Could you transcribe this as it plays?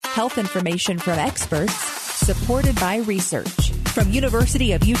Health information from experts, supported by research. From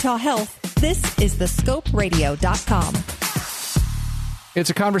University of Utah Health, this is thescoperadio.com. It's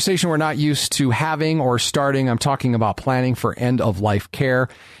a conversation we're not used to having or starting. I'm talking about planning for end-of-life care.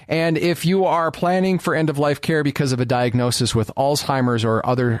 And if you are planning for end-of-life care because of a diagnosis with Alzheimer's or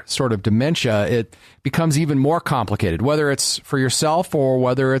other sort of dementia, it becomes even more complicated, whether it's for yourself or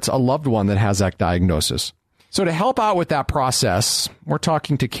whether it's a loved one that has that diagnosis. So to help out with that process, we're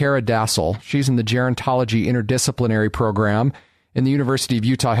talking to Kara Dassel. She's in the Gerontology Interdisciplinary Program in the University of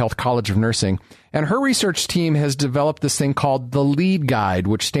Utah Health College of Nursing. And her research team has developed this thing called the LEAD Guide,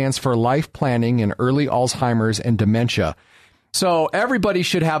 which stands for Life Planning in Early Alzheimer's and Dementia. So everybody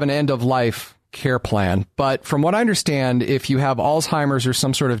should have an end-of-life care plan. But from what I understand, if you have Alzheimer's or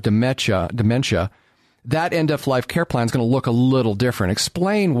some sort of dementia, that end-of-life care plan is going to look a little different.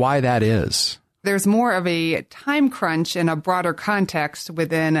 Explain why that is. There's more of a time crunch in a broader context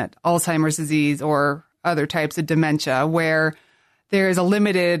within Alzheimer's disease or other types of dementia, where there is a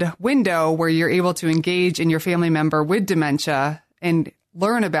limited window where you're able to engage in your family member with dementia and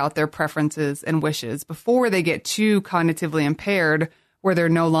learn about their preferences and wishes before they get too cognitively impaired, where they're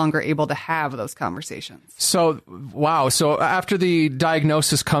no longer able to have those conversations. So, wow. So after the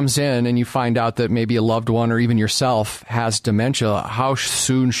diagnosis comes in and you find out that maybe a loved one or even yourself has dementia, how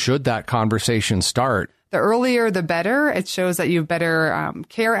soon should that conversation start? The earlier, the better. It shows that you have better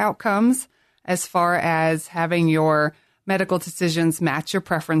care outcomes as far as having your medical decisions match your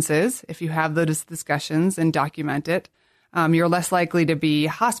preferences. If you have those discussions and document it, you're less likely to be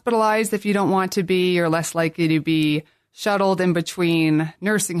hospitalized if you don't want to be. You're less likely to be shuttled in between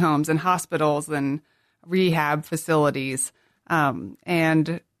nursing homes and hospitals and rehab facilities.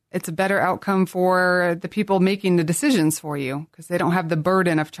 And it's a better outcome for the people making the decisions for you because they don't have the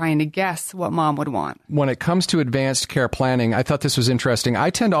burden of trying to guess what mom would want. When it comes to advanced care planning, I thought this was interesting.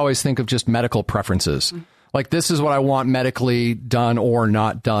 I tend to always think of just medical preferences. Mm-hmm. Like, this is what I want medically done or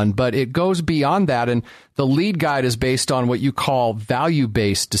not done. But it goes beyond that. And the LEAD Guide is based on what you call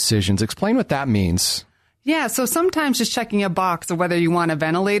value-based decisions. Explain what that means. Yeah, so sometimes just checking a box of whether you want a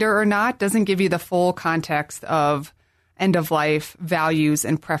ventilator or not doesn't give you the full context of end-of-life values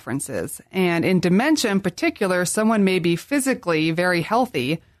and preferences. And in dementia in particular, someone may be physically very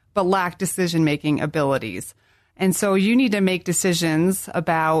healthy but lack decision-making abilities. And so you need to make decisions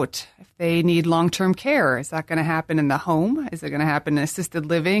about if they need long-term care. Is that going to happen in the home? Is it going to happen in assisted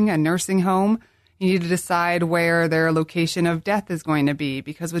living, a nursing home? You need to decide where their location of death is going to be.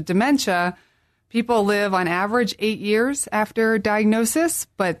 Because with dementia, people live on average 8 years after diagnosis,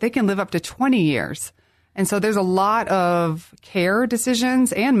 but they can live up to 20 years. And so there's a lot of care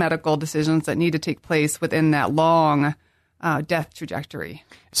decisions and medical decisions that need to take place within that long death trajectory.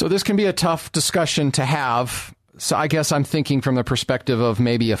 So this can be a tough discussion to have. So I guess I'm thinking from the perspective of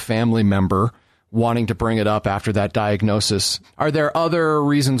maybe a family member wanting to bring it up after that diagnosis. Are there other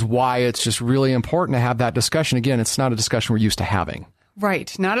reasons why it's just really important to have that discussion? Again, it's not a discussion we're used to having.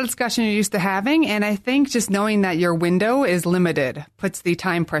 Right. Not a discussion you're used to having. And I think just knowing that your window is limited puts the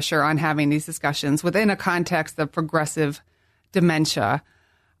time pressure on having these discussions within a context of progressive dementia.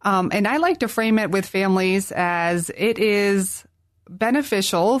 And I like to frame it with families as it is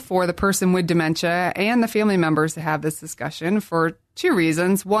beneficial for the person with dementia and the family members to have this discussion for two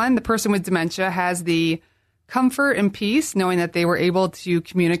reasons. One, the person with dementia has the comfort and peace knowing that they were able to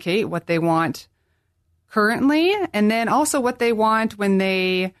communicate what they want currently, and then also what they want when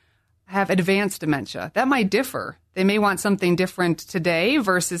they have advanced dementia. That might differ. They may want something different today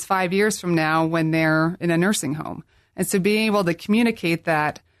versus 5 years from now when they're in a nursing home. And so being able to communicate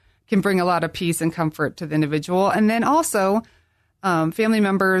that can bring a lot of peace and comfort to the individual. And then also, family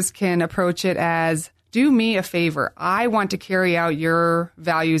members can approach it as, do me a favor. I want to carry out your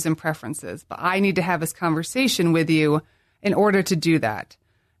values and preferences, but I need to have this conversation with you in order to do that.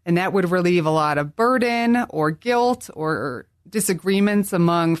 And that would relieve a lot of burden or guilt or disagreements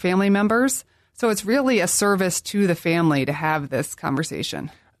among family members. So it's really a service to the family to have this conversation.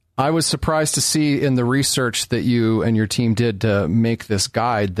 I was surprised to see in the research that you and your team did to make this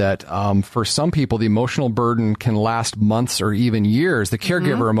guide that for some people, the emotional burden can last months or even years, the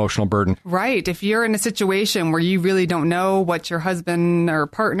caregiver emotional burden. Right. If you're in a situation where you really don't know what your husband or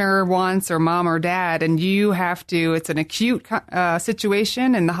partner wants or mom or dad, and you have to, it's an acute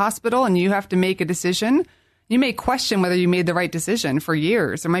situation in the hospital and you have to make a decision, you may question whether you made the right decision for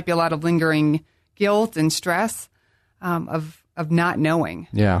years. There might be a lot of lingering guilt and stress of not knowing.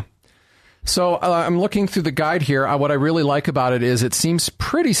 Yeah. So I'm looking through the guide here. What I really like about it is it seems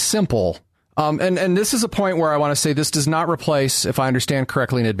pretty simple And this is a point where I want to say this does not replace, if I understand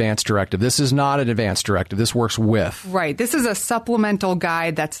correctly, an advance directive. This is not an advance directive. This works with. Right. This is a supplemental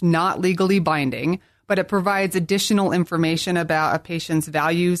guide that's not legally binding, but it provides additional information about a patient's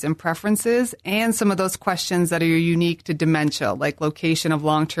values and preferences and some of those questions that are unique to dementia, like location of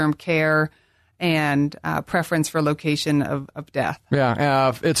long-term care and preference for location of death.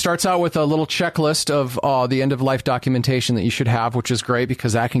 Yeah. It starts out with a little checklist of the end-of-life documentation that you should have, which is great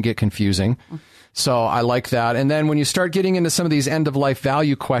because that can get confusing. So I like that. And then when you start getting into some of these end-of-life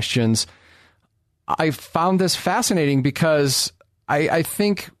value questions, I found this fascinating because I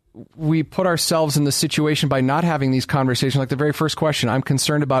think we put ourselves in the situation by not having these conversations. Like the very first question, I'm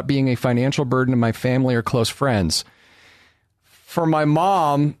concerned about being a financial burden to my family or close friends. For my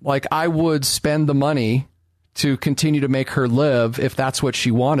mom, like I would spend the money to continue to make her live if that's what she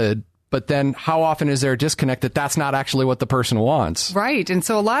wanted. But then how often is there a disconnect that that's not actually what the person wants? Right. And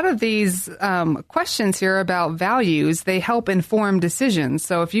so a lot of these questions here about values, they help inform decisions.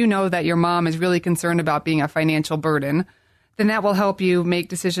 So if you know that your mom is really concerned about being a financial burden, then that will help you make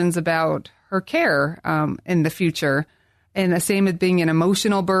decisions about her care in the future. And the same with being an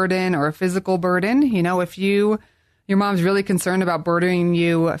emotional burden or a physical burden. You know, if your mom's really concerned about burdening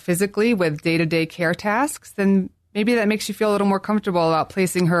you physically with day-to-day care tasks, then maybe that makes you feel a little more comfortable about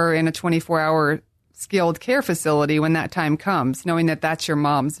placing her in a 24-hour skilled care facility when that time comes, knowing that that's your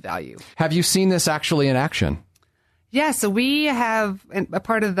mom's value. Have you seen this actually in action? Yeah, so we have, a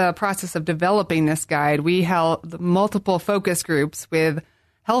part of the process of developing this guide, we held multiple focus groups with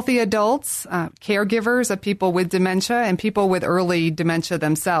healthy adults, caregivers of people with dementia, and people with early dementia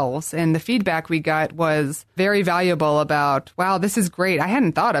themselves. And the feedback we got was very valuable about, wow, this is great. I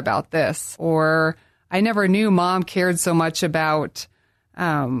hadn't thought about this. Or I never knew mom cared so much about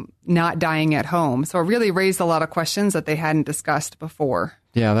not dying at home. So it really raised a lot of questions that they hadn't discussed before.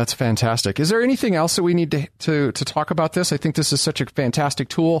 Yeah, that's fantastic. Is there anything else that we need to talk about this? I think this is such a fantastic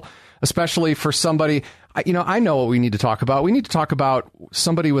tool, especially for somebody. I know what we need to talk about. We need to talk about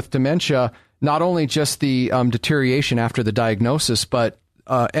somebody with dementia, not only just the deterioration after the diagnosis, but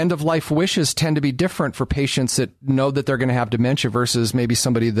end-of-life wishes tend to be different for patients that know that they're going to have dementia versus maybe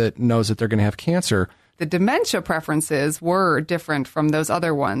somebody that knows that they're going to have cancer. The dementia preferences were different from those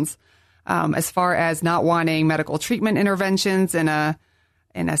other ones, as far as not wanting medical treatment interventions in a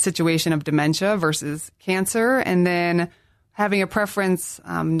situation of dementia versus cancer, and then having a preference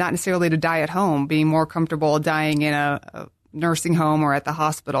not necessarily to die at home, being more comfortable dying in a nursing home or at the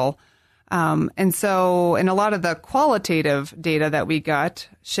hospital. And so in a lot of the qualitative data that we got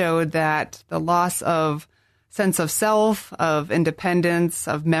showed that the loss of sense of self, of independence,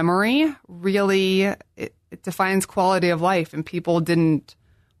 of memory, really it defines quality of life, and people didn't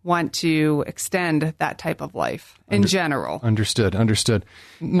want to extend that type of life in general. Understood.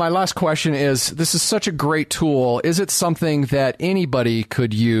 My last question is, this is such a great tool. Is it something that anybody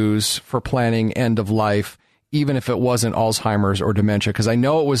could use for planning end of life, even if it wasn't Alzheimer's or dementia? Because I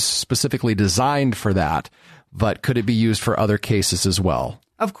know it was specifically designed for that, but could it be used for other cases as well?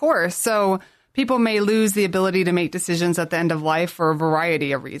 Of course. So people may lose the ability to make decisions at the end of life for a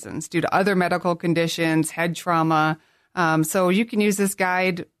variety of reasons, due to other medical conditions, head trauma. So you can use this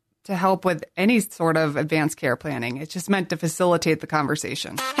guide to help with any sort of advanced care planning. It's just meant to facilitate the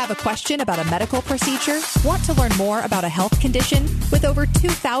conversation. Have a question about a medical procedure? Want to learn more about a health condition? With over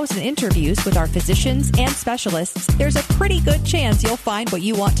 2,000 interviews with our physicians and specialists, there's a pretty good chance you'll find what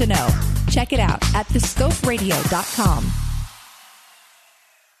you want to know. Check it out at thescoperadio.com.